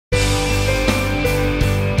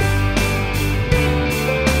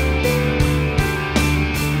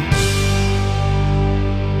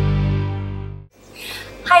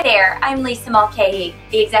there, I'm Lisa Mulcahy,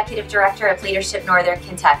 the Executive Director of Leadership Northern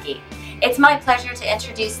Kentucky. It's my pleasure to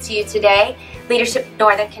introduce to you today Leadership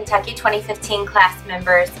Northern Kentucky 2015 class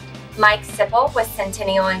members Mike Sipple with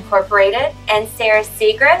Centennial Incorporated and Sarah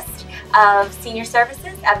Siegrist of Senior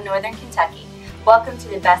Services of Northern Kentucky. Welcome to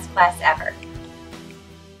the best class ever.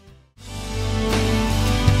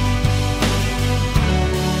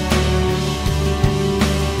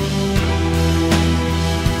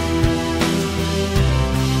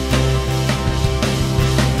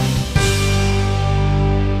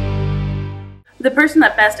 The person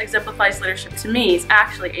that best exemplifies leadership to me is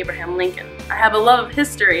actually Abraham Lincoln. I have a love of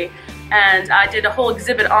history, and I did a whole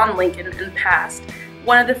exhibit on Lincoln in the past.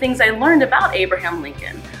 One of the things I learned about Abraham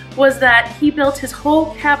Lincoln was that he built his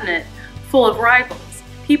whole cabinet full of rivals,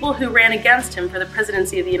 people who ran against him for the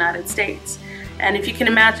presidency of the United States. And if you can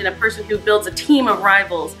imagine, a person who builds a team of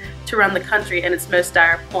rivals to run the country in its most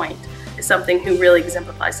dire point is something who really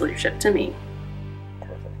exemplifies leadership to me.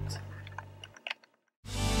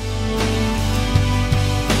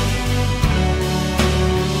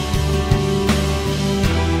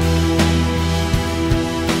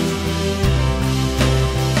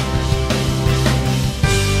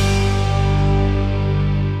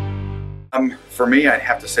 For me, I'd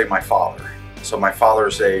have to say my father. So my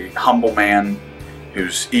father's a humble man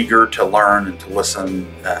who's eager to learn and to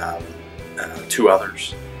listen to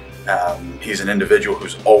others. He's an individual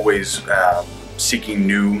who's always seeking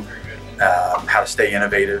new, how to stay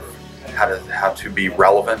innovative, how to be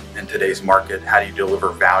relevant in today's market, how do you deliver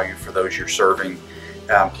value for those you're serving.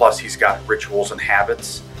 Plus he's got rituals and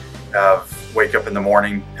habits of wake up in the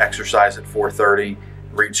morning, exercise at 4:30,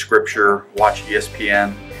 read scripture, watch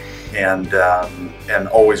ESPN, and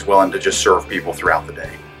always willing to just serve people throughout the day.